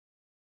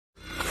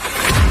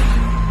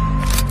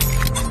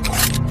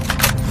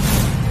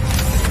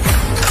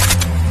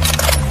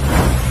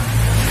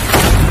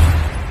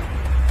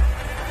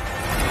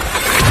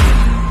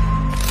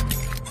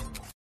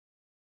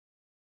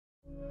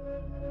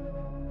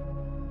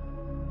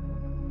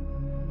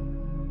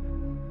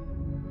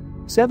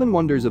Seven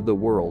Wonders of the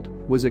World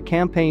was a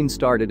campaign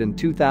started in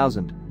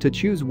 2000 to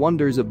choose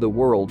wonders of the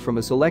world from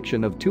a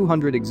selection of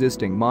 200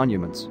 existing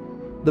monuments.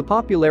 The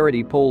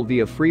popularity poll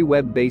via free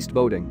web-based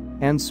voting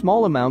and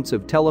small amounts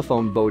of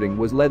telephone voting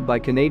was led by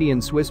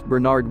Canadian-Swiss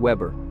Bernard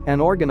Weber and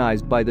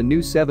organized by the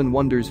New Seven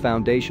Wonders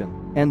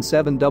Foundation,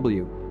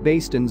 N7W,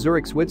 based in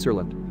Zurich,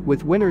 Switzerland,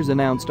 with winners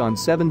announced on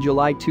 7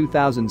 July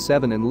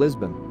 2007 in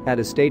Lisbon at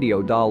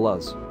Estadio da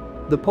Luz.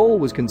 The poll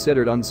was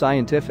considered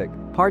unscientific,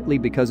 partly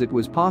because it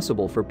was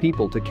possible for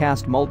people to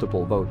cast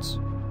multiple votes.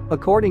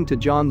 According to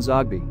John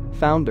Zogby,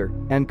 founder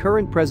and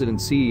current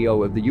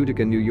president-CEO of the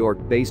Utica, New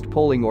York-based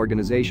polling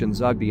organization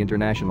Zogby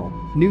International,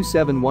 New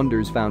Seven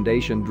Wonders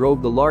Foundation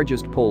drove the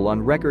largest poll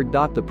on record.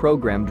 The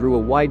program drew a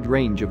wide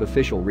range of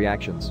official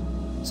reactions.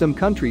 Some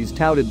countries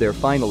touted their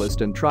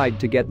finalist and tried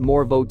to get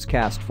more votes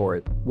cast for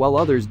it, while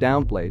others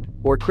downplayed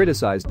or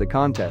criticized the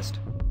contest.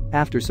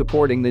 After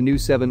supporting the New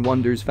Seven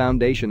Wonders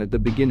Foundation at the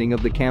beginning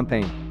of the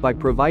campaign by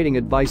providing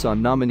advice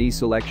on nominee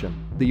selection,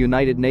 the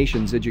United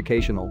Nations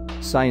Educational,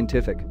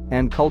 Scientific,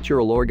 and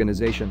Cultural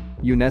Organization,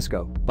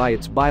 UNESCO, by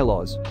its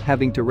bylaws,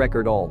 having to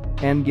record all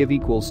and give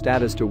equal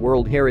status to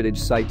World Heritage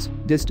Sites,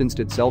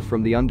 distanced itself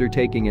from the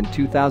undertaking in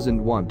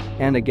 2001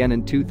 and again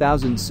in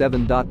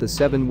 2007. The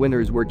 7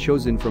 winners were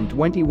chosen from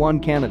 21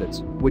 candidates,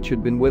 which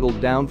had been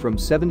whittled down from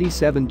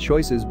 77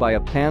 choices by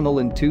a panel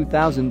in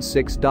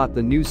 2006.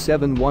 The New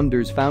Seven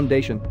Wonders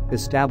Foundation,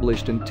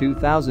 established in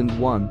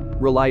 2001,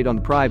 relied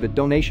on private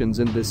donations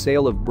and the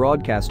sale of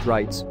broadcast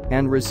rights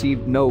and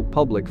received no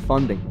public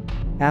funding.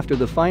 After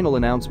the final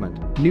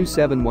announcement, New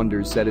Seven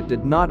Wonders said it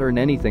did not earn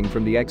anything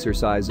from the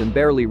exercise and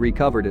barely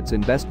recovered its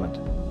investment.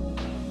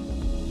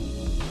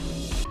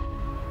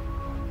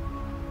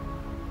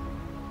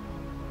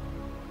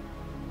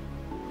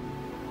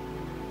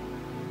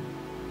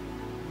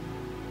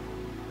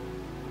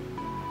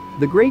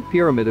 The Great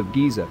Pyramid of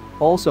Giza,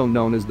 also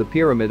known as the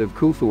Pyramid of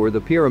Khufu or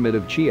the Pyramid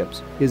of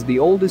Cheops, is the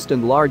oldest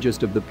and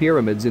largest of the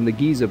pyramids in the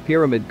Giza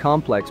pyramid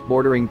complex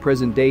bordering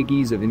present-day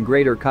Giza in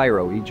Greater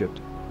Cairo,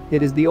 Egypt.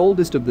 It is the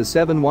oldest of the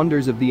 7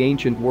 wonders of the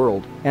ancient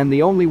world and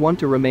the only one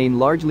to remain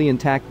largely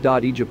intact.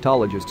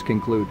 Egyptologists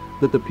conclude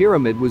that the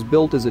pyramid was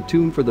built as a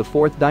tomb for the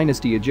 4th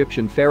dynasty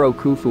Egyptian pharaoh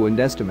Khufu and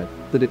estimate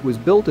that it was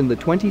built in the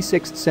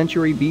 26th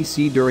century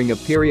BC during a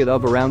period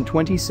of around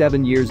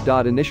 27 years.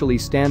 Initially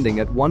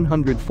standing at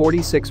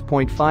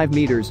 146.5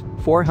 meters,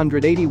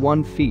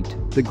 481 feet,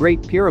 the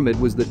Great Pyramid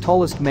was the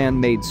tallest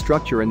man-made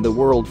structure in the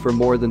world for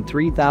more than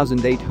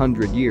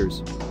 3,800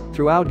 years.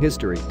 Throughout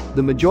history,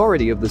 the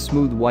majority of the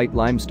smooth white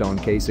limestone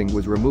casing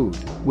was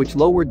removed, which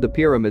lowered the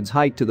pyramid's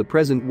height to the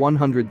present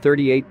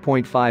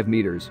 138.5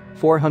 meters,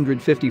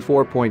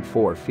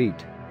 454.4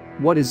 feet.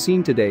 What is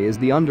seen today is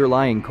the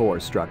underlying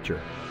core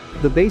structure.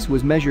 The base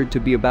was measured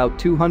to be about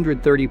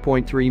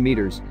 230.3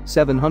 meters,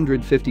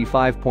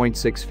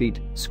 755.6 feet,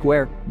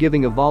 square,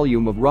 giving a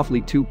volume of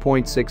roughly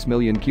 2.6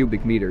 million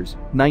cubic meters,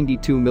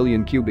 92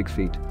 million cubic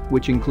feet,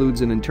 which includes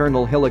an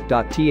internal hillock.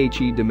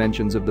 The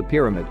dimensions of the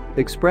pyramid,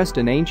 expressed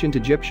in ancient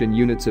Egyptian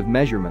units of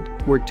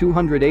measurement, were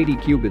 280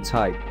 cubits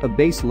high, a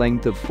base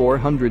length of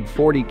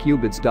 440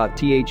 cubits.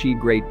 The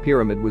Great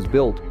Pyramid was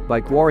built by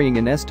quarrying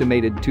an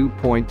estimated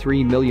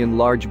 2.3 million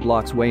large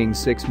blocks weighing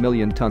 6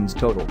 million tons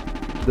total.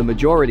 The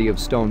majority of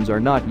stones are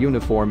not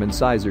uniform in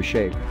size or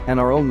shape and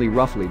are only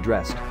roughly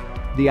dressed.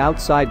 The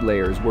outside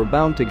layers were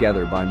bound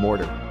together by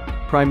mortar.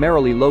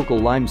 Primarily local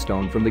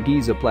limestone from the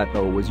Giza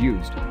Plateau was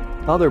used.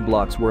 Other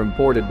blocks were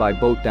imported by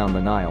boat down the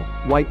Nile,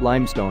 white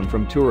limestone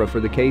from Tura for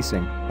the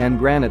casing, and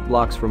granite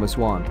blocks from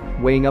Aswan,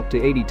 weighing up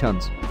to 80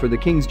 tons, for the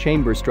King's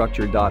Chamber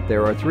structure.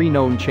 There are 3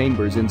 known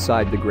chambers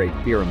inside the Great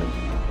Pyramid.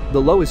 The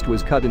lowest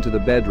was cut into the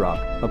bedrock,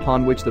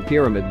 upon which the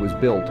pyramid was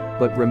built,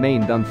 but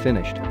remained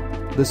unfinished.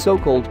 The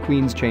so-called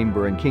Queen's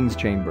Chamber and King's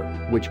Chamber,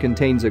 which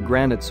contains a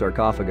granite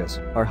sarcophagus,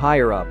 are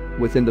higher up,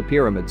 within the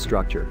pyramid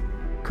structure.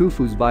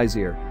 Khufu's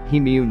vizier,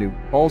 Hemiunu,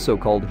 also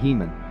called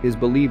Heman, is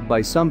believed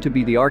by some to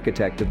be the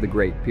architect of the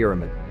Great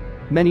Pyramid.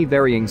 Many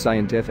varying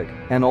scientific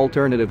and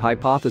alternative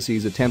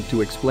hypotheses attempt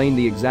to explain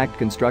the exact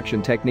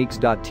construction techniques.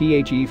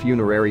 The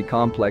funerary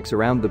complex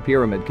around the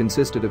pyramid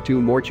consisted of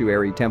 2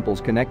 mortuary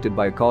temples connected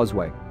by a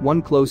causeway,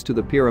 one close to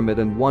the pyramid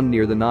and one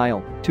near the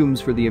Nile,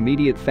 tombs for the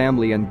immediate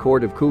family and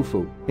court of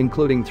Khufu,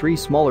 including 3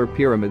 smaller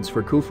pyramids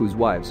for Khufu's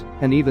wives,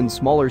 an even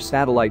smaller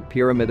satellite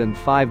pyramid and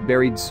 5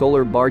 buried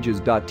solar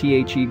barges.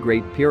 The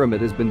Great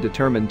Pyramid has been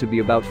determined to be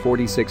about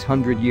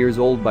 4,600 years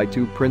old by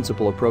 2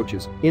 principal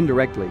approaches,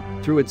 indirectly,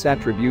 through its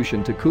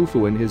attribution to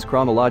Khufu in his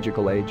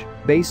chronological age,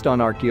 based on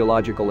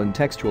archaeological and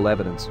textual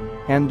evidence,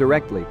 and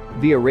directly,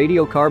 via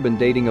radiocarbon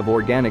dating of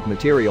organic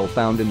material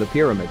found in the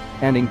pyramid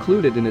and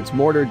included in its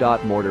mortar.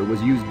 Mortar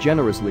was used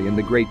generously in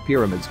the Great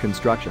Pyramid's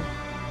construction.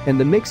 In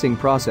the mixing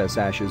process,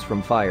 ashes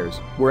from fires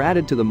were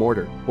added to the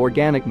mortar,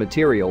 organic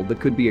material that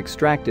could be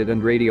extracted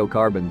and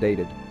radiocarbon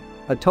dated.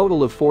 A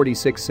total of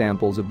 46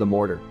 samples of the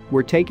mortar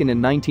were taken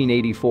in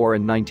 1984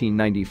 and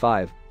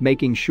 1995,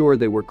 making sure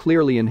they were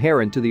clearly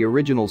inherent to the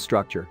original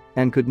structure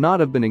and could not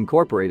have been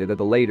incorporated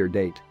at a later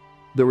date.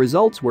 The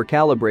results were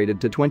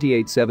calibrated to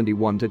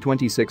 2871 to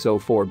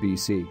 2604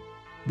 BC.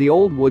 The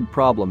old wood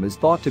problem is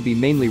thought to be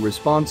mainly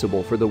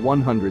responsible for the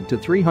 100 to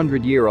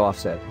 300 year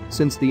offset,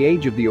 since the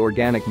age of the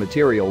organic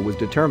material was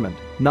determined,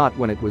 not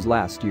when it was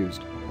last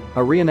used. A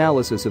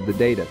reanalysis of the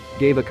data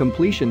gave a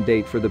completion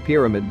date for the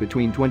pyramid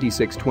between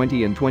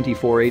 2620 and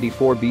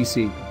 2484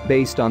 BC,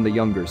 based on the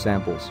younger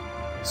samples.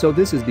 So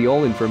this is the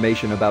all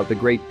information about the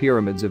Great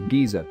Pyramids of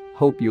Giza.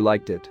 Hope you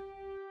liked it.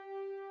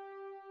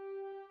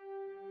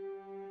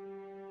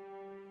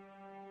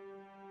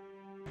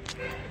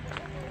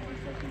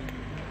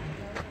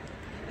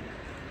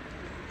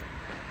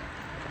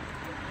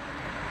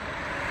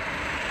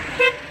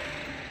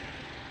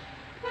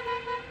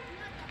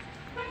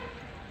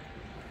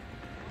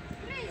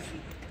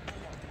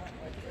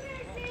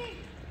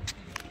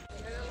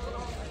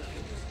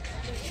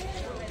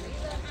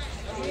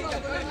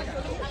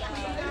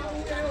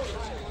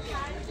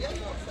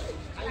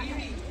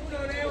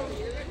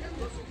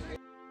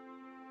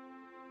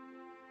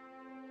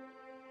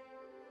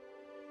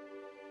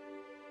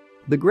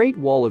 The Great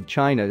Wall of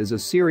China is a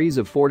series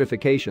of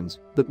fortifications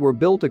that were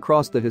built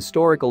across the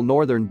historical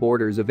northern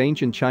borders of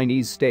ancient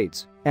Chinese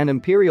states and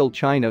imperial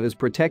China as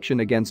protection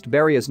against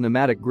various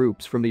nomadic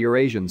groups from the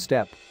Eurasian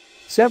steppe.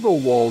 Several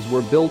walls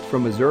were built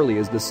from as early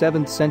as the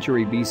 7th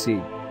century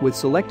BC, with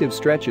selective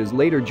stretches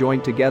later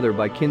joined together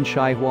by Qin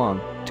Shi Huang,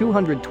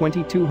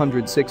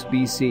 220-206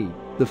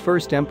 BC, the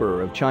first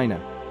emperor of China.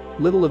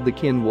 Little of the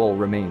Qin wall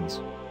remains.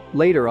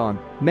 Later on,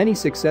 many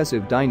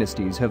successive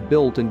dynasties have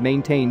built and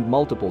maintained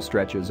multiple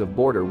stretches of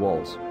border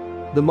walls.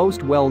 The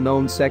most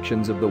well-known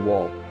sections of the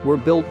wall were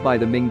built by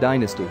the Ming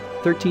Dynasty,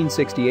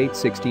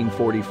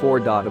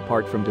 1368-1644.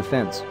 Apart from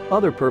defense,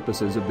 other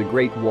purposes of the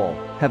Great Wall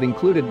have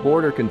included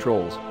border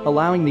controls,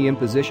 allowing the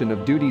imposition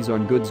of duties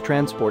on goods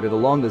transported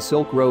along the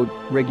Silk Road,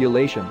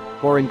 regulation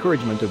or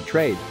encouragement of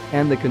trade,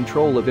 and the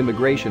control of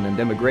immigration and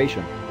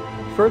emigration.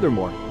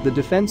 Furthermore, the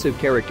defensive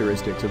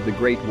characteristics of the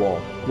Great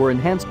Wall were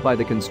enhanced by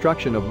the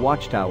construction of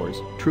watchtowers,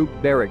 troop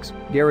barracks,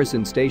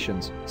 garrison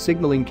stations,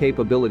 signaling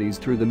capabilities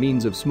through the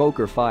means of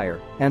smoke or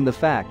fire, and the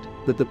fact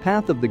that the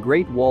path of the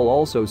Great Wall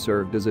also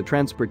served as a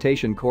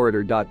transportation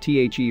corridor.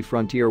 The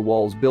frontier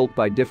walls built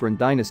by different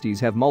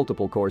dynasties have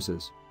multiple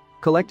courses.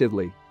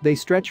 Collectively, they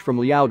stretch from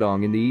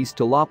Liaodong in the east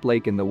to Lop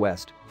Lake in the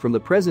west, from the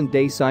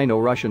present-day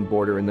Sino-Russian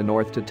border in the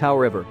north to Tao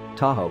River,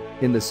 Tahoe,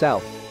 in the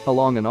south,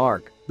 along an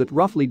arc that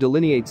roughly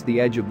delineates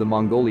the edge of the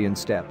Mongolian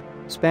steppe,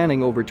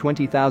 spanning over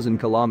 20,000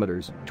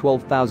 kilometers,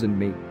 12,000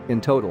 mi, in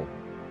total.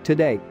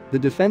 Today, the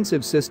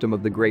defensive system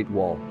of the Great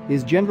Wall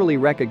is generally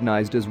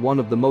recognized as one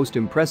of the most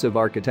impressive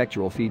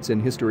architectural feats in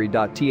history.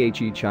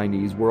 The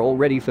Chinese were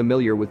already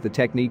familiar with the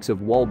techniques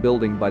of wall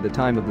building by the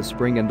time of the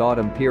Spring and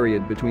Autumn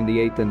period between the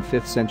 8th and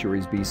 5th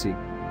centuries BC.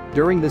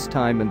 During this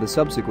time and the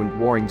subsequent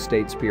Warring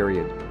States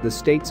period, the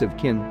states of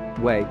Qin,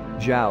 Wei,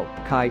 Zhao,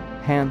 Kai,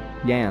 Han,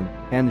 Yan,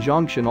 and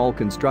Zhongshan all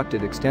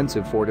constructed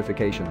extensive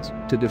fortifications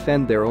to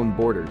defend their own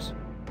borders.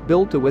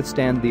 Built to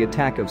withstand the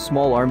attack of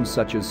small arms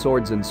such as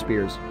swords and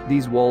spears,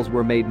 these walls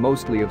were made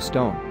mostly of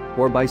stone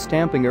or by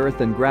stamping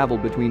earth and gravel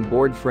between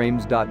board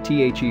frames.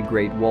 The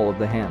Great Wall of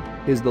the Han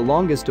is the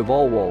longest of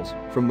all walls,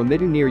 from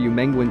Mamitu near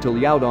Yumengwen to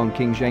Liaodong.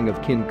 King Zheng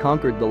of Qin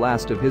conquered the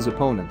last of his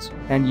opponents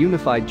and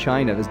unified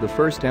China as the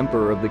first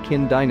emperor of the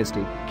Qin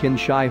dynasty, Qin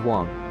Shi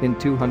Huang, in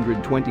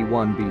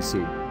 221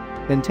 BC.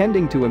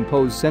 Intending to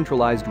impose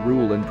centralized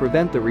rule and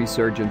prevent the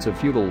resurgence of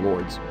feudal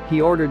lords,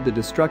 he ordered the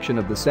destruction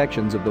of the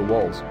sections of the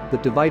walls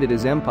that divided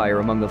his empire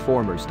among the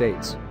former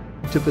states.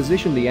 To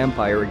position the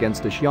empire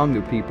against the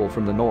Xiongnu people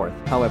from the north,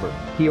 however,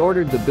 he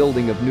ordered the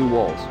building of new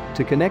walls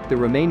to connect the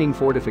remaining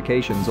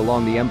fortifications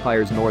along the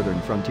empire's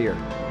northern frontier.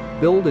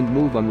 Build and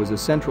move on was a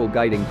central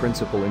guiding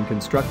principle in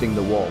constructing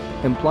the wall,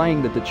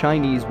 implying that the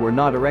Chinese were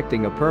not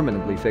erecting a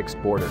permanently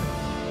fixed border.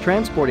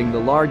 Transporting the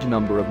large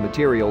number of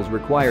materials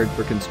required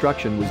for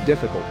construction was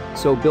difficult,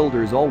 so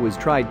builders always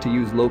tried to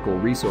use local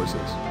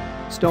resources.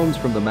 Stones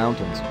from the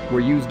mountains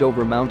were used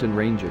over mountain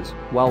ranges,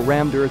 while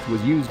rammed earth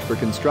was used for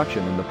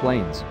construction in the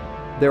plains.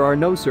 There are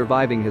no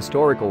surviving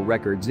historical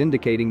records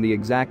indicating the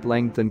exact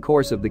length and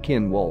course of the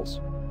Qin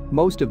walls.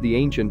 Most of the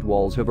ancient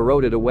walls have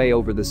eroded away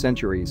over the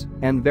centuries,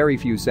 and very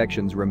few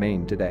sections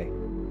remain today.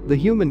 The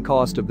human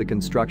cost of the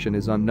construction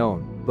is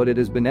unknown, but it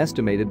has been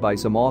estimated by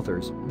some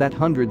authors that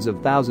hundreds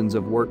of thousands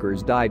of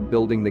workers died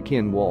building the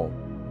Qin wall.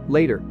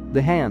 Later,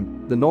 the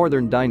Han, the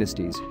northern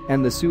dynasties,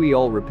 and the Sui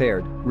all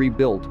repaired,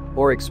 rebuilt,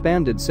 or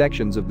expanded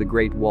sections of the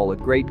Great Wall at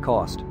great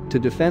cost to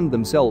defend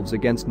themselves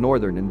against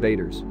northern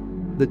invaders.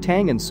 The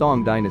Tang and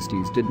Song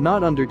dynasties did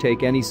not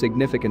undertake any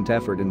significant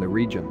effort in the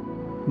region.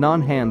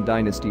 Non-Han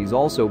dynasties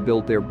also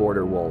built their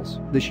border walls.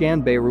 The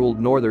Xianbei ruled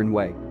northern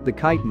Wei, the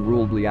Khitan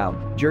ruled Liao,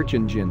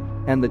 Jurchen Jin,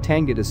 and the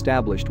Tangut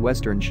established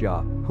western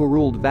Xia, who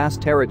ruled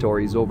vast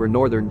territories over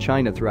northern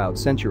China throughout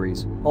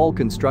centuries, all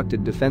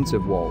constructed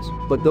defensive walls,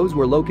 but those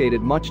were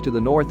located much to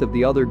the north of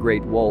the other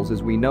Great Walls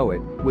as we know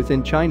it,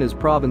 within China's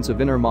province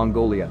of Inner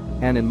Mongolia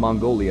and in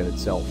Mongolia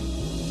itself.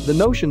 The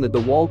notion that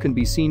the wall can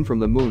be seen from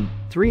the moon,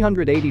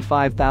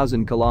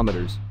 385,000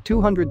 kilometers,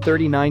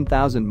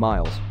 239,000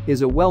 miles,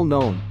 is a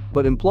well-known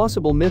but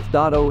implausible myth.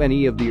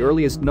 One of the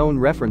earliest known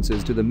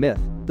references to the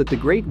myth that the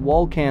Great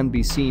Wall can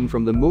be seen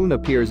from the moon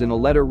appears in a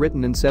letter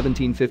written in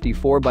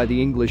 1754 by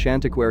the English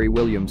antiquary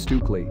William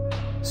Stukely.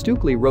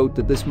 Stukely wrote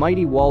that this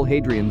mighty wall,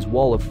 Hadrian's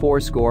Wall of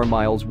 80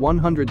 miles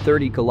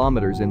 130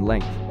 kilometers in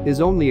length,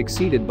 is only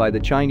exceeded by the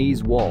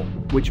Chinese Wall,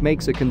 which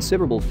makes a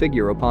considerable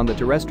figure upon the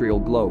terrestrial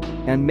globe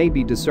and may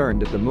be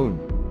discerned at the moon.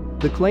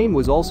 The claim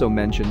was also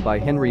mentioned by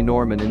Henry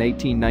Norman in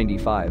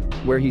 1895,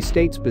 where he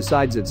states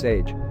besides its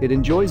age, it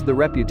enjoys the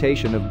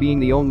reputation of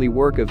being the only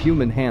work of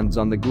human hands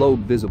on the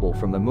globe visible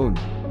from the moon.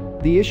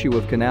 The issue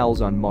of canals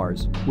on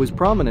Mars was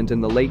prominent in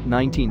the late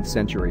 19th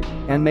century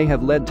and may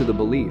have led to the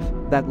belief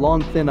that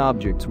long thin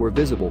objects were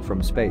visible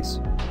from space.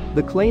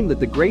 The claim that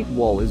the Great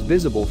Wall is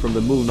visible from the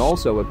moon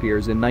also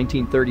appears in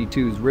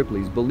 1932's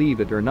Ripley's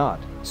Believe It or Not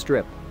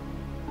strip.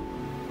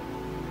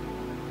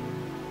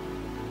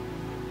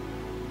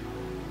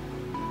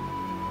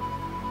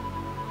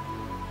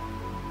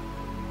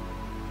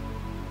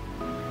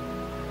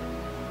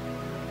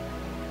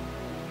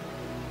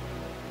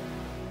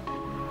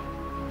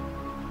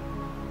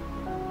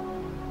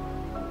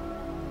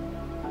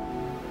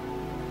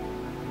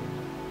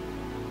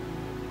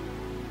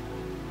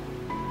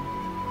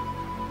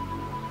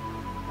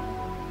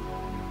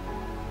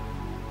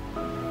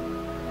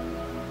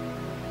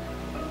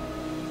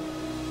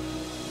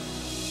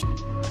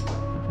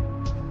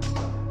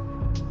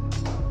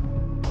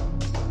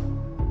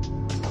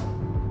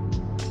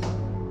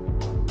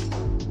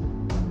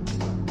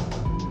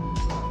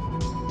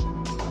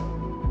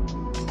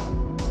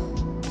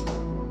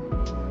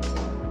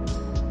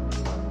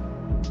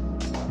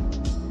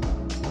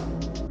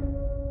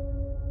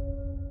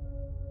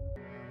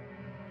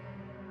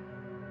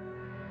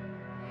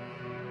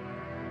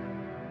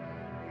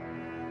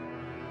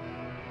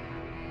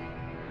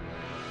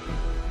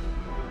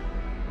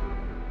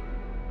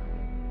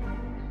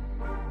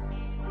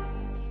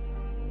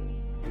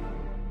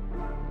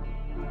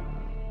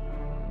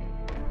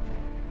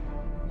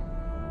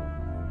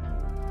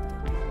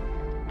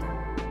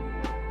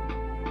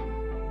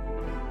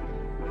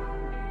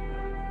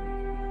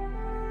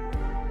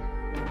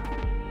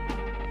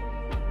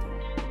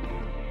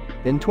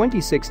 In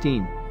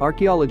 2016,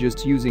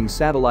 archaeologists using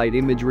satellite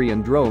imagery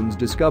and drones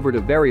discovered a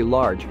very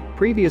large,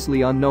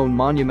 previously unknown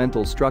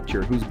monumental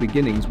structure whose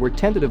beginnings were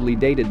tentatively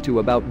dated to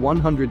about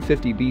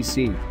 150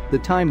 BC, the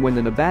time when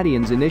the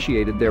Nabateans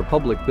initiated their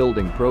public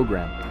building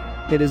program.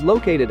 It is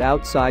located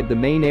outside the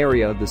main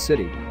area of the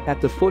city,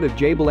 at the foot of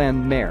Jebel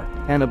an-Numeir,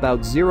 and about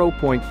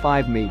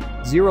 0.5 mi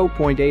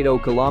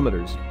 (0.80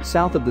 kilometers)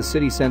 south of the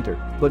city center,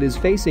 but is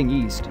facing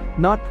east,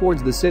 not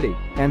towards the city,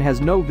 and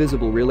has no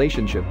visible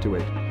relationship to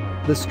it.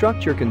 The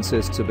structure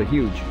consists of a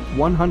huge,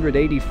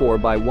 184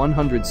 by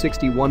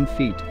 161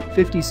 feet,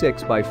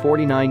 56 by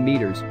 49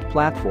 meters,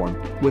 platform,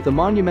 with a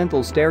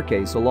monumental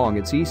staircase along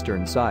its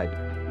eastern side.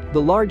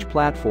 The large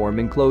platform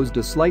enclosed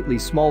a slightly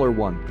smaller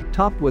one,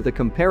 topped with a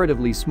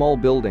comparatively small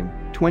building,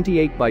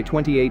 28 by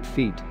 28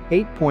 feet,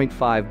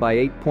 8.5 by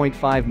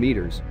 8.5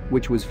 meters,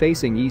 which was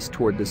facing east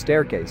toward the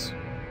staircase.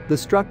 The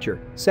structure,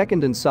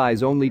 second in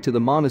size only to the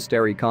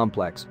monastery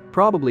complex,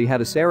 probably had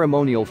a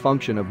ceremonial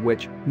function of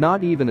which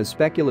not even a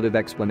speculative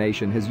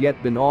explanation has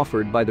yet been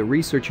offered by the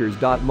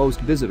researchers. Most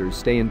visitors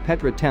stay in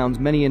Petra town's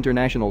many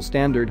international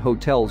standard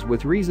hotels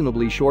with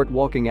reasonably short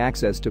walking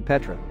access to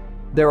Petra.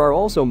 There are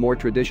also more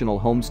traditional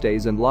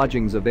homestays and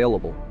lodgings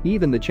available,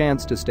 even the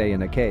chance to stay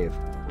in a cave.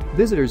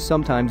 Visitors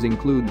sometimes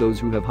include those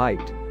who have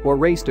hiked or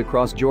raced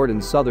across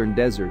Jordan's southern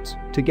deserts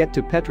to get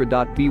to Petra.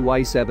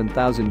 By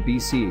 7000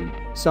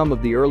 BCE, some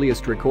of the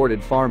earliest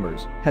recorded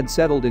farmers had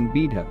settled in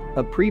Bidha,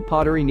 a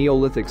pre-pottery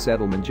Neolithic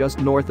settlement just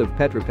north of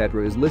Petra.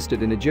 Petra is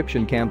listed in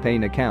Egyptian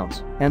campaign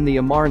accounts and the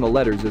Amarna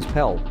letters as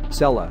Pel,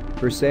 Sela,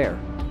 or Ser.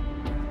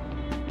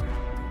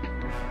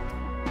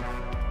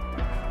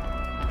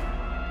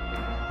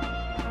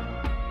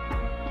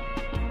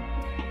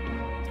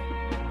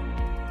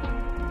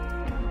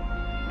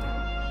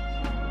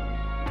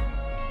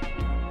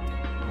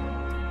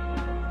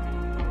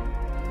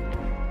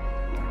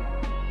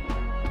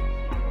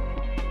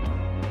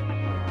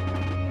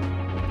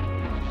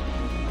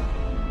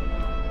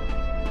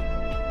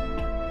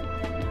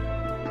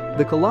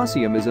 The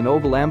Colosseum is an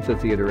oval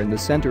amphitheater in the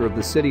center of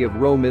the city of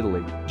Rome,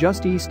 Italy,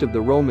 just east of the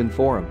Roman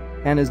Forum,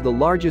 and is the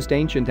largest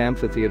ancient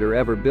amphitheater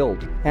ever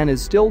built, and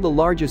is still the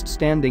largest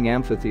standing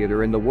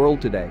amphitheater in the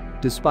world today,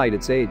 despite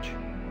its age.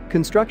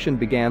 Construction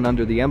began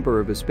under the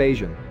Emperor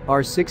Vespasian,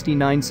 r.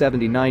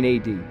 6979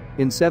 AD,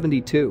 in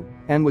 72,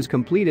 and was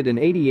completed in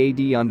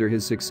 80 AD under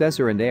his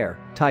successor and heir,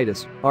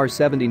 Titus, r.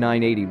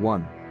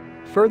 7981.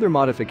 Further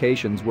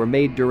modifications were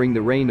made during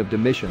the reign of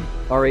Domitian,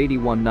 r.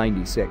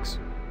 8196.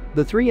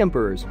 The three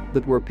emperors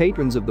that were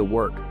patrons of the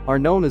work are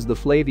known as the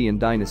Flavian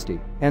dynasty,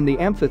 and the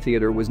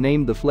amphitheater was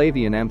named the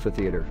Flavian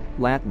Amphitheater,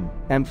 Latin,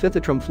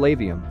 Amphitheatrum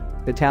Flavium,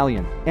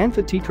 Italian,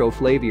 Anfiteatro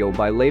Flavio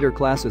by later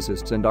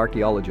classicists and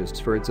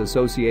archaeologists for its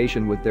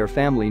association with their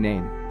family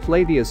name,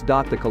 Flavius.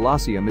 The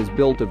Colosseum is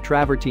built of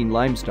travertine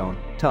limestone,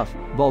 tough,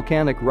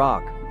 volcanic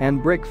rock,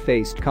 and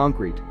brick-faced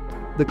concrete.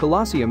 The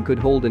Colosseum could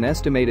hold an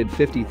estimated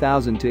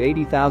 50,000 to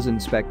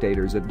 80,000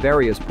 spectators at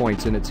various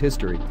points in its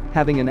history,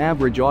 having an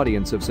average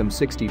audience of some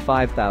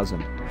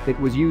 65,000. It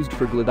was used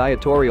for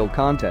gladiatorial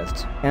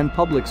contests and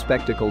public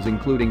spectacles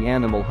including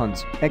animal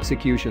hunts,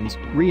 executions,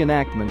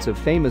 reenactments of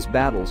famous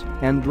battles,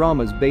 and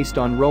dramas based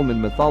on Roman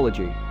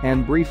mythology,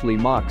 and briefly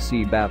mock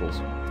sea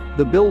battles.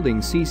 The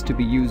building ceased to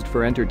be used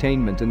for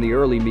entertainment in the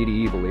early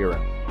medieval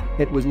era.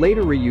 It was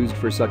later reused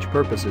for such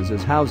purposes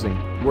as housing,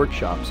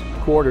 workshops,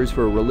 quarters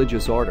for a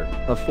religious order,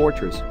 a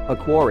fortress, a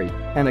quarry,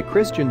 and a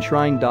Christian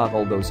shrine.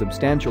 Although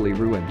substantially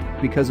ruined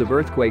because of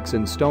earthquakes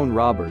and stone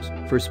robbers,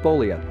 for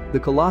spolia, the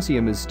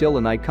Colosseum is still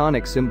an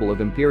iconic symbol of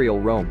Imperial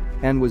Rome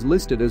and was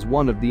listed as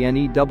one of the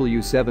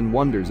NEW 7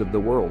 Wonders of the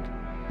World.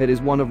 It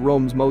is one of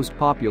Rome's most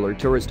popular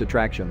tourist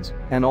attractions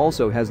and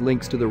also has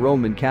links to the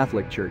Roman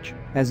Catholic Church,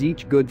 as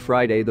each Good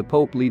Friday the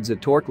Pope leads a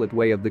torchlit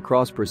way of the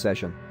cross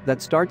procession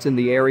that starts in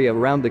the area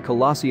around the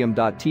Colosseum.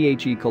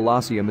 The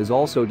Colosseum is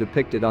also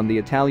depicted on the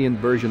Italian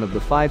version of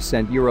the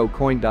 5-cent euro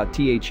coin.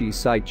 The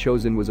site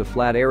chosen was a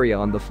flat area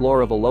on the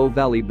floor of a low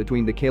valley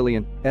between the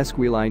Caelian,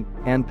 Esquiline,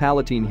 and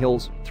Palatine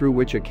hills, through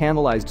which a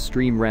canalized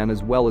stream ran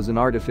as well as an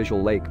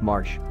artificial lake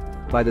marsh.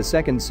 By the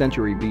 2nd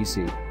century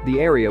BC, the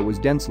area was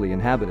densely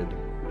inhabited.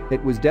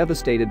 It was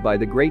devastated by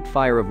the Great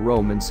Fire of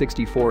Rome in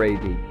 64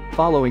 AD,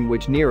 following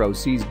which Nero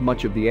seized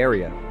much of the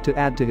area to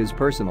add to his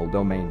personal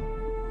domain.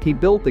 He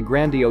built the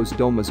grandiose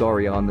Domus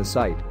Aurea on the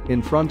site,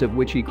 in front of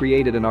which he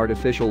created an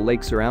artificial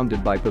lake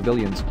surrounded by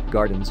pavilions,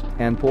 gardens,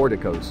 and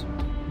porticos.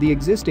 The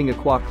existing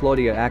Aqua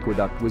Claudia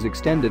aqueduct was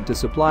extended to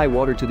supply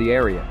water to the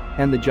area,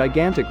 and the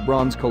gigantic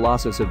bronze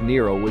colossus of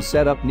Nero was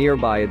set up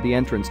nearby at the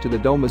entrance to the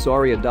Domus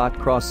Aurea.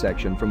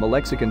 Cross-section from a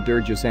Lexicon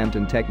Dirges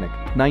Anton Technic,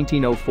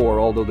 1904.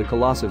 Although the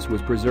colossus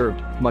was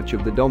preserved, much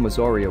of the Domus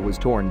Aurea was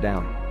torn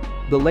down.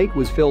 The lake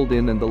was filled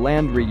in and the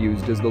land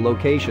reused as the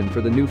location for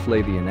the new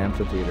Flavian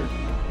amphitheater.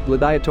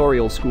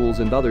 Gladiatorial schools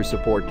and other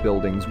support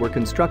buildings were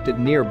constructed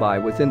nearby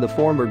within the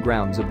former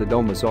grounds of the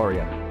Domus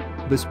Aurea.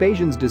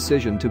 Vespasian's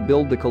decision to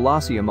build the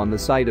Colosseum on the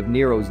site of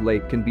Nero's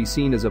lake can be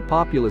seen as a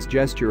populist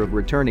gesture of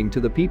returning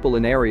to the people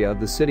an area of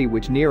the city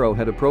which Nero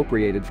had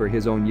appropriated for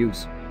his own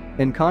use.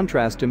 In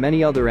contrast to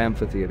many other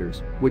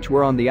amphitheaters, which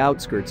were on the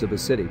outskirts of a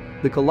city,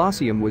 the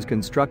Colosseum was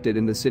constructed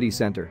in the city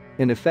center,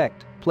 in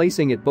effect,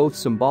 placing it both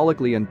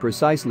symbolically and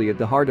precisely at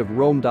the heart of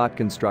Rome.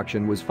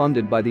 Construction was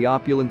funded by the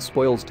opulent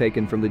spoils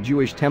taken from the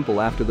Jewish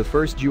temple after the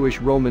First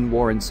Jewish-Roman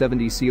War in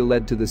 70 CE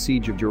led to the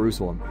siege of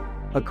Jerusalem.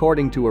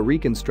 According to a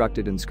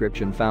reconstructed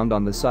inscription found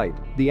on the site,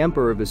 the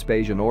Emperor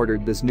Vespasian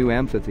ordered this new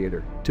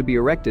amphitheater to be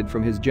erected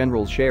from his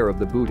general's share of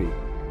the booty.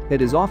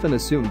 It is often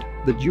assumed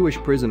that Jewish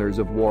prisoners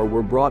of war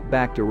were brought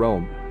back to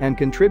Rome and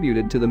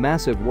contributed to the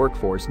massive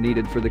workforce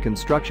needed for the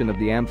construction of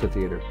the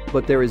amphitheater,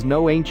 but there is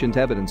no ancient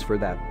evidence for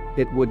that.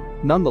 It would,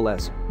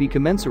 nonetheless, be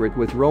commensurate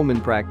with Roman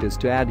practice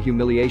to add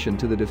humiliation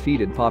to the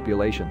defeated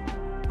population.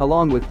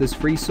 Along with this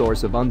free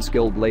source of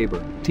unskilled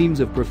labor,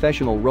 teams of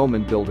professional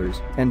Roman builders,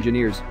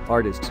 engineers,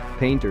 artists,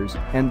 painters,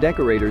 and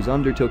decorators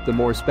undertook the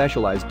more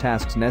specialized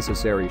tasks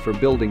necessary for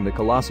building the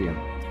Colosseum.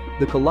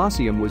 The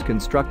Colosseum was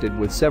constructed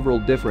with several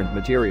different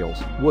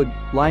materials: wood,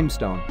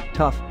 limestone,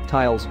 tuff,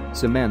 tiles,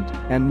 cement,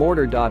 and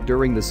mortar.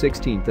 During the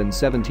 16th and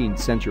 17th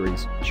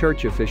centuries,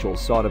 church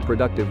officials sought a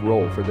productive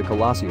role for the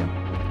Colosseum.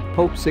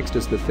 Pope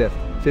Sixtus V,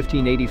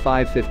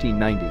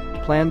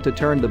 1585-1590, planned to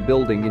turn the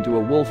building into a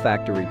wool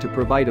factory to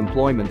provide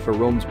employment for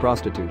Rome's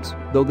prostitutes,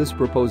 though this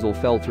proposal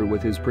fell through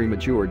with his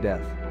premature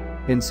death.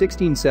 In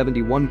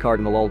 1671,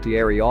 Cardinal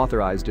Altieri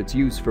authorized its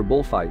use for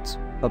bullfights.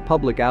 A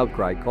public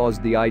outcry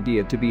caused the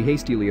idea to be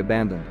hastily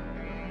abandoned.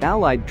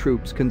 Allied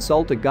troops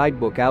consult a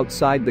guidebook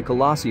outside the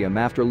Colosseum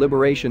after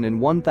liberation in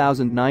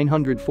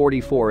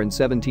 1944 and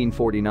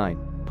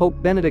 1749.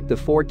 Pope Benedict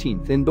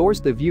XIV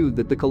endorsed the view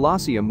that the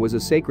Colosseum was a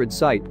sacred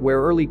site where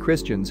early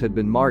Christians had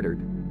been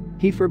martyred.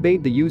 He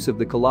forbade the use of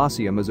the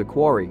Colosseum as a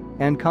quarry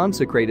and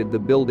consecrated the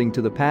building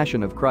to the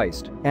Passion of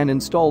Christ and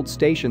installed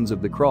Stations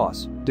of the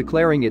Cross,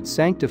 declaring it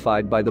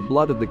sanctified by the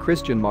blood of the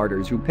Christian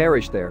martyrs who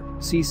perished there.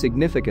 See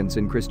significance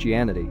in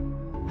Christianity.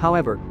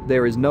 However,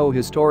 there is no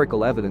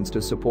historical evidence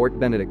to support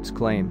Benedict's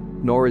claim,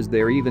 nor is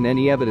there even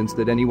any evidence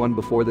that anyone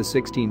before the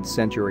 16th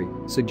century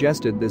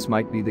suggested this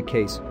might be the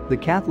case. The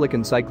Catholic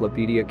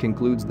Encyclopedia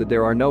concludes that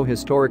there are no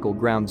historical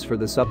grounds for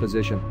the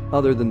supposition,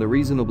 other than the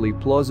reasonably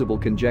plausible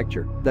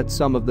conjecture that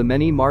some of the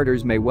many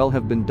martyrs may well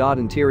have been.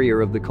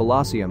 Interior of the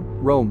Colosseum,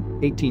 Rome,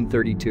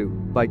 1832,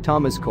 by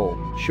Thomas Cole,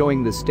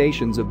 showing the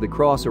Stations of the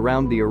Cross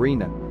around the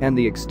arena and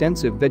the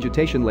extensive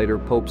vegetation. Later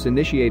popes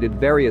initiated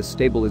various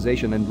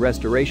stabilization and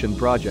restoration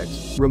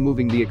projects,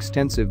 removing the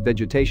extensive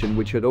vegetation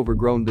which had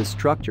overgrown this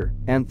structure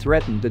and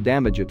threatened to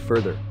damage it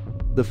further.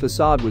 The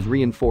facade was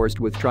reinforced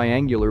with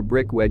triangular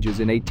brick wedges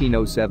in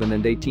 1807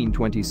 and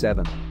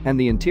 1827, and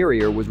the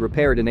interior was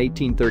repaired in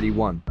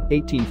 1831,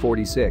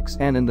 1846,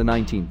 and in the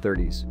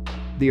 1930s.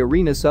 The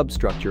arena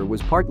substructure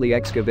was partly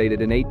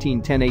excavated in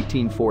 1810,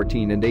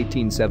 1814 and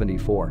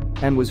 1874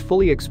 and was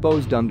fully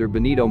exposed under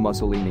Benito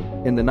Mussolini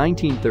in the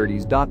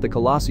 1930s. The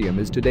Colosseum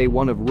is today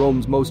one of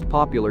Rome's most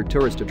popular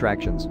tourist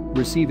attractions,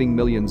 receiving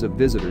millions of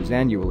visitors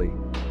annually.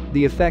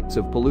 The effects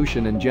of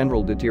pollution and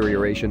general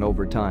deterioration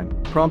over time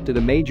prompted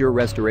a major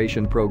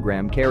restoration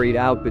program carried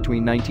out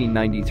between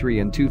 1993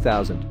 and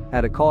 2000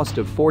 at a cost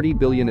of 40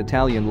 billion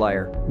Italian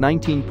lire,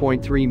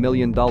 $19.3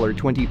 million,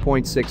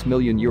 20.6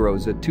 million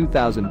euros at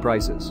 2000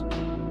 prices.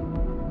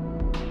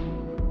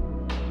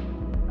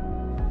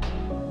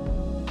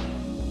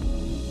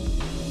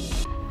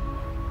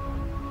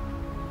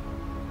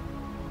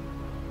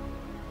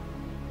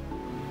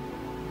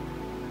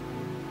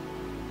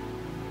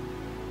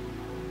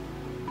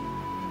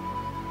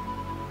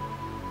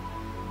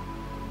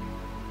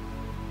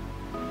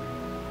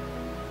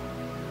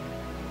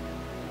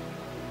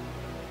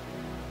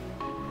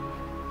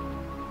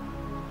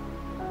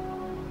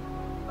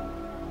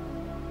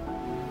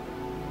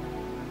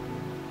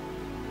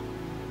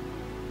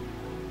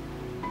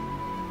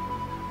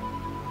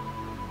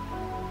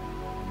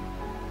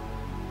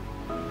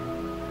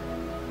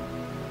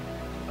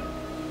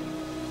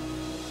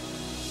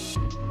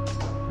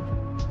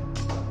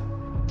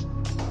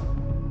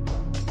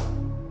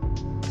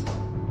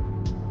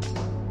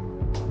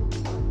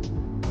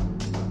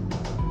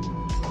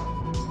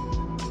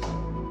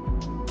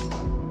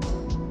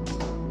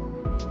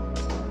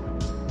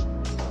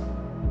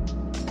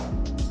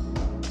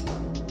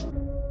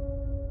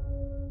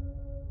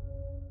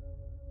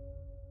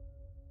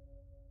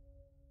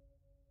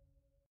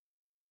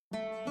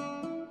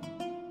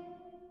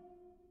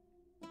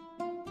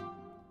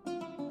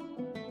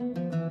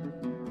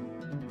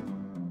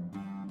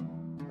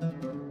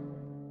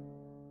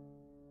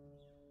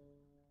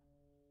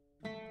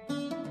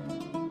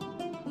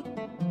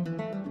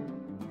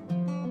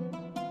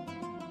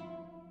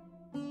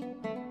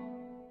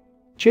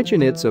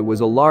 Chichen Itza was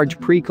a large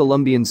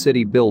pre-Columbian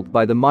city built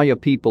by the Maya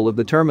people of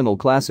the Terminal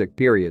Classic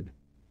period.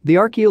 The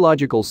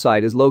archaeological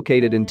site is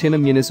located in Tinna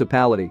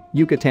Municipality,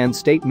 Yucatan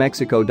State,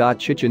 Mexico.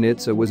 Chichen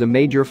Itza was a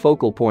major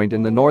focal point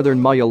in the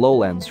northern Maya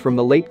lowlands from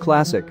the late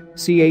Classic,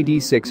 CAD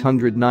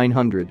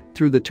 600-900,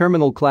 through the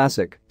Terminal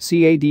Classic,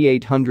 CAD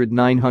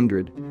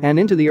 800-900, and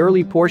into the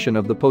early portion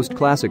of the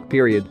post-Classic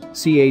period,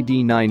 CAD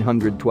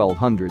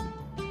 900-1200.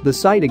 The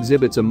site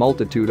exhibits a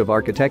multitude of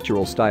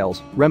architectural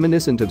styles,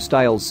 reminiscent of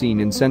styles seen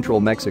in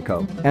central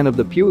Mexico and of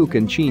the Puyuhuac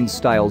and Chins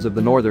styles of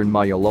the northern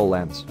Maya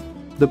lowlands.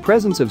 The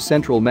presence of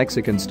Central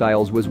Mexican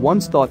styles was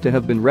once thought to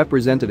have been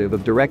representative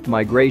of direct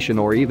migration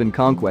or even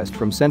conquest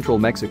from Central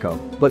Mexico,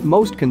 but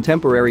most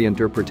contemporary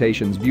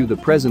interpretations view the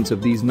presence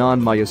of these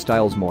non-Maya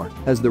styles more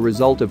as the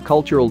result of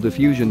cultural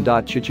diffusion.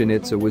 Chichen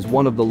Itza was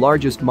one of the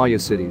largest Maya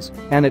cities,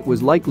 and it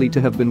was likely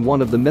to have been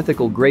one of the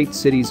mythical great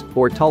cities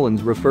or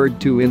Tullans referred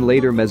to in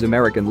later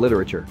Mesoamerican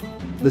literature.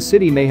 The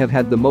city may have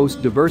had the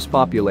most diverse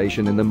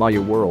population in the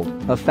Maya world,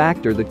 a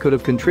factor that could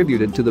have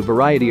contributed to the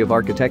variety of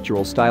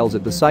architectural styles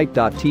at the site.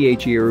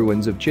 The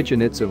ruins of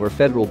Chichen Itza are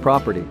federal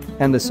property,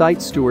 and the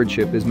site's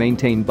stewardship is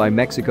maintained by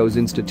Mexico's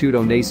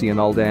Instituto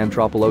Nacional de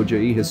Antropología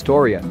y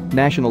Historia,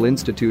 National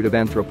Institute of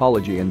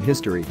Anthropology and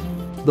History.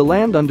 The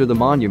land under the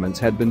monuments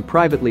had been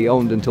privately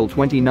owned until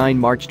 29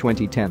 March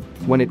 2010,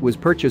 when it was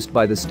purchased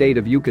by the state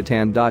of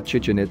Yucatan.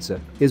 Chichen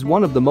Itza is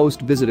one of the most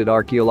visited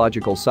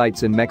archaeological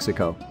sites in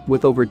Mexico,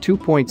 with over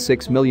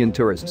 2.6 million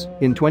tourists.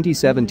 In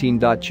 2017,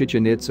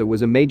 Chichen Itza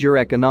was a major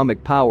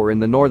economic power in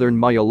the northern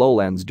Maya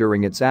lowlands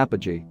during its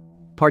apogee.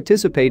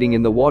 Participating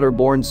in the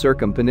waterborne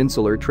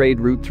circumpeninsular trade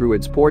route through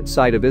its port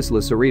site of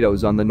Isla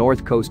Cerritos on the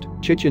north coast,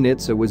 Chichen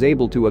Itza was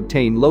able to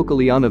obtain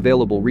locally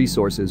unavailable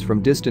resources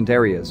from distant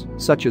areas,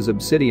 such as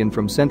obsidian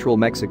from central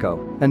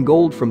Mexico and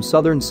gold from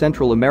southern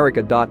Central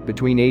America.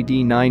 Between AD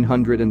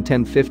 900 and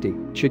 1050,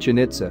 Chichen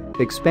Itza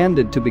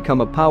expanded to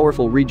become a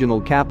powerful regional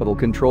capital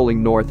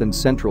controlling north and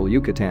central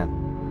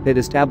Yucatan. It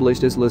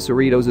established Isla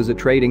Cerritos as a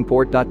trading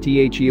port.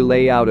 The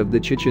layout of the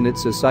Chichen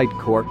Itza site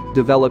core,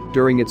 developed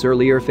during its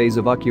earlier phase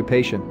of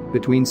occupation,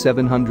 between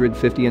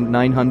 750 and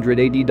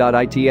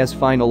 980. Its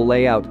final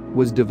layout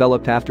was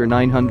developed after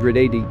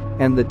 980,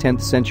 and the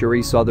 10th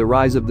century saw the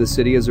rise of the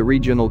city as a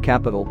regional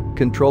capital,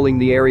 controlling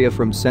the area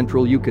from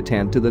central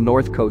Yucatan to the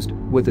north coast,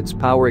 with its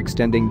power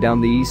extending down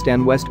the east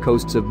and west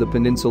coasts of the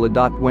peninsula.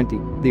 20.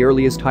 The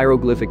earliest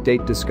hieroglyphic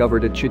date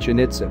discovered at Chichen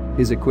Itza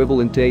is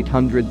equivalent to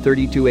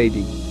 832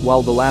 AD,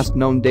 while the last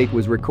known date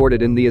was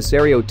recorded in the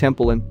Aserio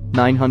Temple in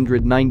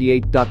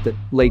 998. The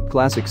late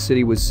Classic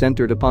city was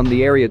centered upon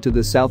the area to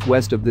the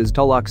southwest of the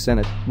Xtalac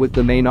Senate, with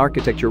the main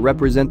architecture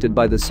represented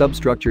by the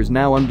substructures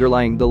now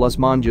underlying the Las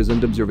Monjas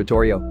and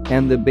Observatorio,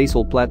 and the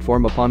basal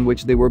platform upon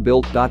which they were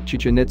built.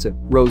 Chichen Itza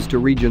rose to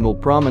regional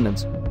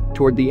prominence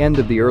toward the end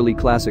of the early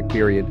Classic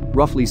period,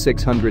 roughly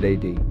 600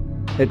 AD.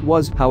 It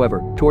was,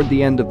 however, toward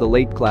the end of the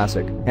late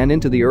Classic and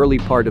into the early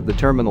part of the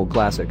Terminal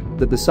Classic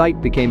that the site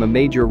became a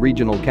major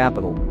regional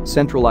capital,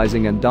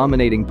 centralizing and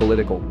dominating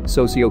political,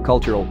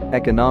 socio-cultural,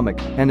 economic,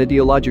 and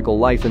ideological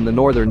life in the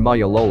northern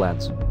Maya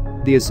lowlands.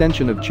 The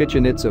ascension of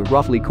Chichen Itza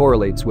roughly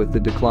correlates with the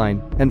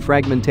decline and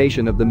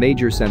fragmentation of the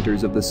major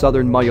centers of the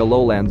southern Maya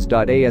lowlands.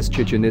 As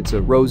Chichen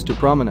Itza rose to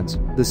prominence,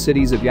 the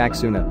cities of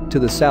Yaxuna, to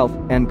the south,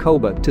 and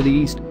Koba, to the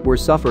east, were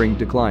suffering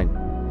decline.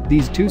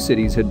 These two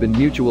cities had been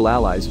mutual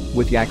allies,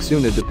 with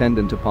Yaxuna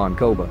dependent upon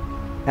Koba.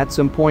 At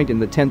some point in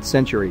the 10th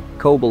century,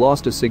 Koba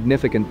lost a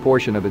significant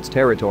portion of its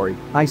territory,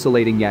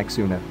 isolating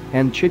Yaxuna,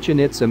 and Chichen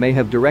Itza may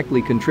have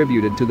directly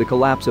contributed to the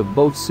collapse of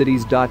both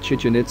cities.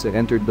 Chichen Itza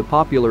entered the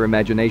popular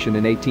imagination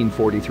in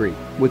 1843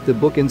 with the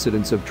book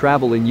Incidents of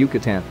Travel in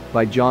Yucatan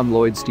by John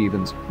Lloyd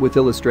Stephens, with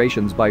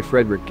illustrations by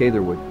Frederick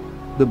Catherwood.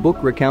 The book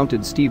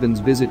recounted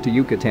Stephens' visit to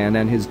Yucatan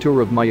and his tour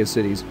of Maya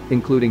cities,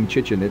 including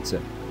Chichen Itza.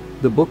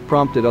 The book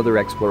prompted other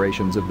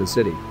explorations of the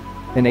city.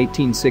 In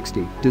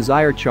 1860,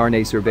 Desire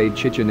Charnay surveyed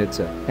Chichen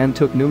Itza and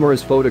took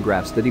numerous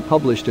photographs that he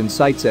published in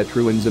Sites et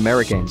Ruines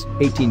Américaines,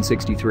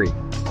 1863.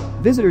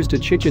 Visitors to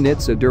Chichen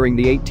Itza during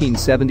the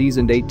 1870s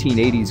and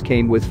 1880s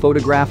came with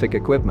photographic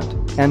equipment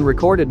and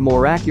recorded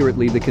more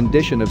accurately the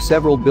condition of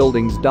several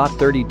buildings.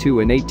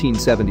 32 In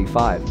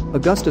 1875,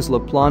 Augustus Le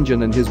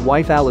Plongeon and his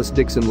wife Alice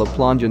Dixon Le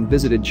Plongeon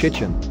visited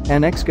Chichen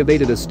and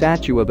excavated a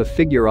statue of a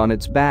figure on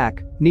its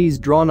back, knees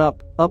drawn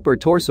up, upper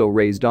torso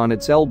raised on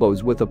its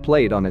elbows with a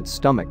plate on its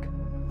stomach.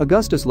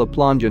 Augustus Le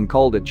Plongeon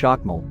called it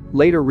Chakmul,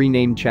 later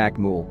renamed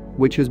Chakmul,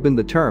 which has been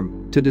the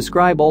term to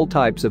describe all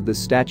types of this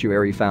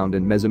statuary found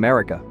in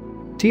Mesoamerica.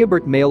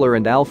 Theobert Mailer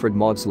and Alfred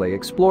Maudslay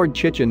explored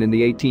Chichen in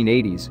the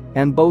 1880s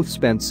and both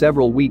spent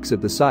several weeks at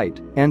the site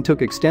and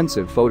took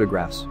extensive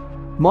photographs.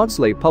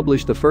 Maudslay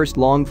published the first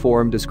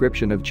long-form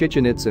description of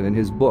Chichen Itza in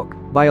his book,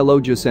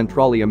 Biologia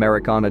Centrali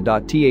Americana. The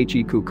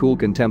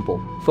Kukulkan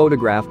Temple,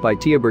 photographed by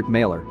Theobert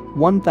Mailer,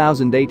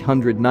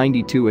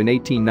 1892. In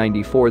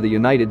 1894, the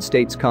United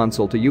States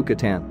consul to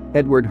Yucatan,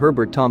 Edward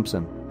Herbert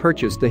Thompson,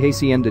 purchased the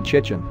Hacienda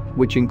Chichen,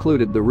 which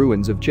included the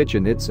ruins of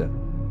Chichen Itza.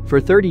 For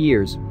 30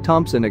 years,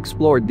 Thompson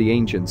explored the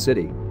ancient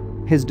city.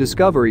 His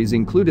discoveries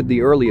included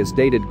the earliest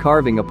dated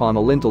carving upon a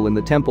lintel in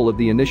the temple of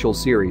the initial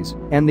series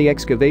and the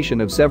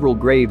excavation of several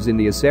graves in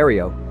the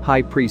Aserio,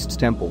 high priest's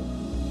temple.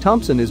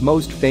 Thompson is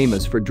most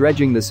famous for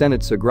dredging the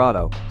Senate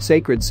Sagrado,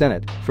 Sacred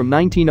Senate, from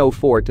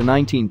 1904 to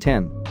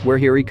 1910, where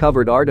he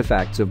recovered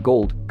artifacts of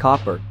gold,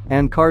 copper,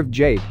 and carved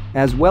jade,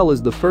 as well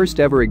as the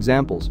first ever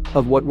examples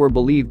of what were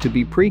believed to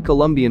be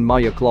pre-Columbian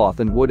Maya cloth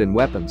and wooden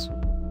weapons.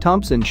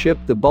 Thompson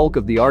shipped the bulk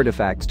of the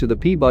artifacts to the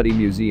Peabody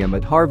Museum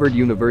at Harvard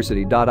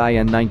University. In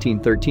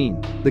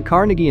 1913, the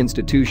Carnegie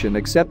Institution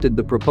accepted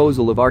the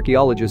proposal of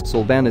archaeologist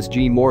Sylvanus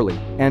G. Morley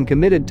and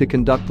committed to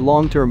conduct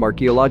long-term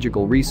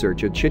archaeological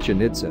research at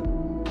Chichen Itza.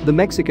 The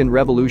Mexican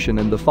Revolution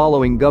and the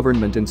following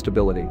government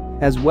instability,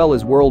 as well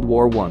as World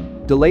War I,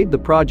 delayed the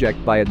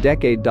project by a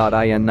decade.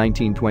 In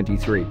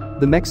 1923,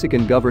 the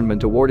Mexican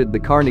government awarded the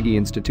Carnegie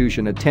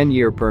Institution a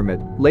 10-year permit,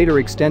 later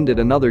extended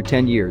another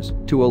 10 years,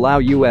 to allow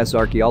U.S.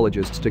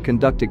 archaeologists to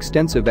conduct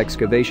extensive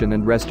excavation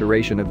and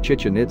restoration of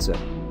Chichen Itza.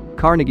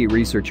 Carnegie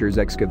researchers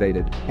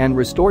excavated and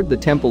restored the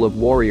Temple of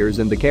Warriors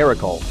and the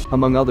Caracol,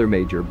 among other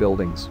major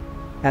buildings.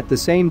 At the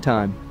same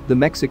time, the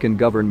Mexican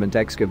government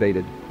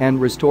excavated and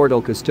restored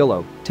El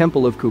Castillo,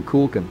 Temple of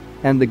Kukulkan,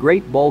 and the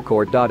Great Ball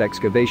Court.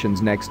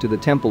 Excavations next to the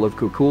Temple of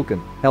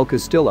Kukulkan, El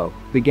Castillo,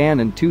 began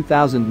in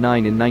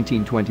 2009. In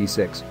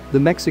 1926, the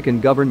Mexican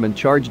government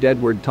charged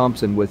Edward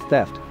Thompson with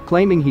theft,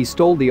 claiming he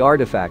stole the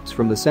artifacts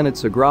from the Senate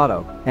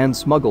Sagrado and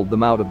smuggled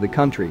them out of the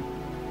country.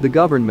 The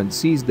government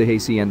seized the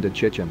Hacienda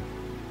Chichen.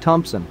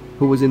 Thompson,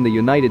 who was in the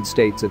United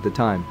States at the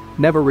time,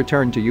 never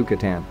returned to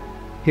Yucatan.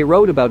 He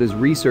wrote about his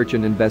research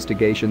and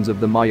investigations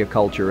of the Maya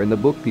culture in the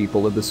book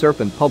People of the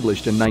Serpent,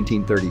 published in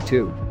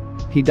 1932.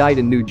 He died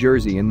in New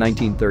Jersey in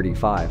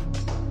 1935.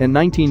 In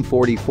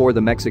 1944,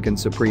 the Mexican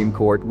Supreme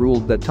Court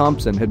ruled that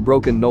Thompson had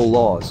broken no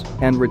laws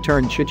and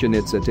returned Chichen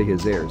Itza to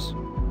his heirs.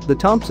 The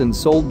Thompsons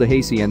sold the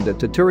hacienda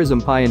to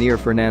tourism pioneer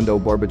Fernando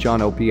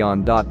Barbachano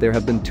Peon. There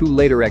have been two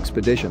later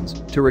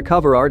expeditions to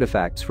recover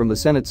artifacts from the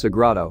Senate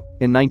Sagrado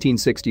in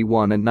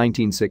 1961 and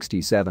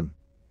 1967.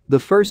 The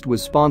first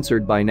was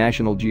sponsored by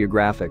National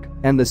Geographic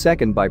and the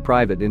second by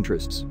private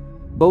interests.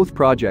 Both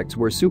projects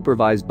were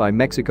supervised by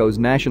Mexico's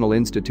National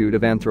Institute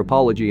of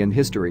Anthropology and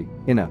History,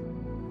 INAH.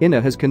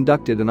 INAH has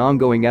conducted an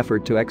ongoing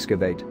effort to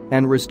excavate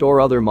and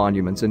restore other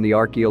monuments in the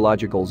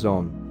archaeological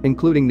zone,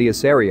 including the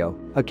Aserio,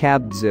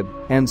 Acab-Zib,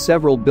 and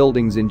several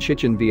buildings in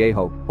Chichen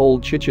Viejo,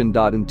 Old Chichen.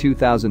 In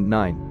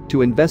 2009,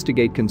 to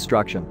investigate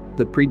construction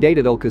that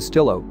predated El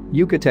Castillo,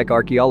 Yucatec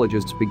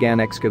archaeologists began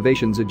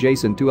excavations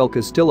adjacent to El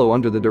Castillo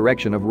under the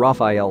direction of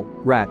Rafael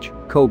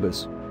Rach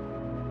Cobas,